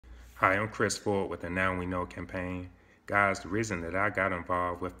Hi, I'm Chris Ford with the Now We Know campaign. Guys, the reason that I got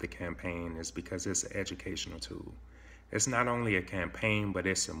involved with the campaign is because it's an educational tool. It's not only a campaign, but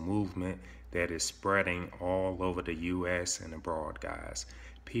it's a movement that is spreading all over the U.S. and abroad, guys.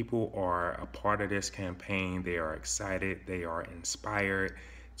 People are a part of this campaign. They are excited. They are inspired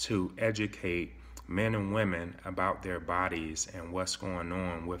to educate men and women about their bodies and what's going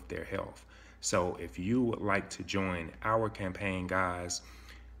on with their health. So if you would like to join our campaign, guys,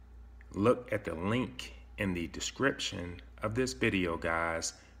 look at the link in the description of this video,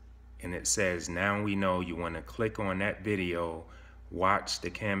 guys, and it says Now We Know. You want to click on that video, watch the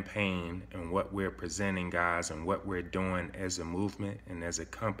campaign and what we're presenting, guys, and what we're doing as a movement and as a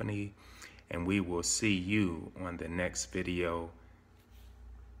company, and we will see you on the next video.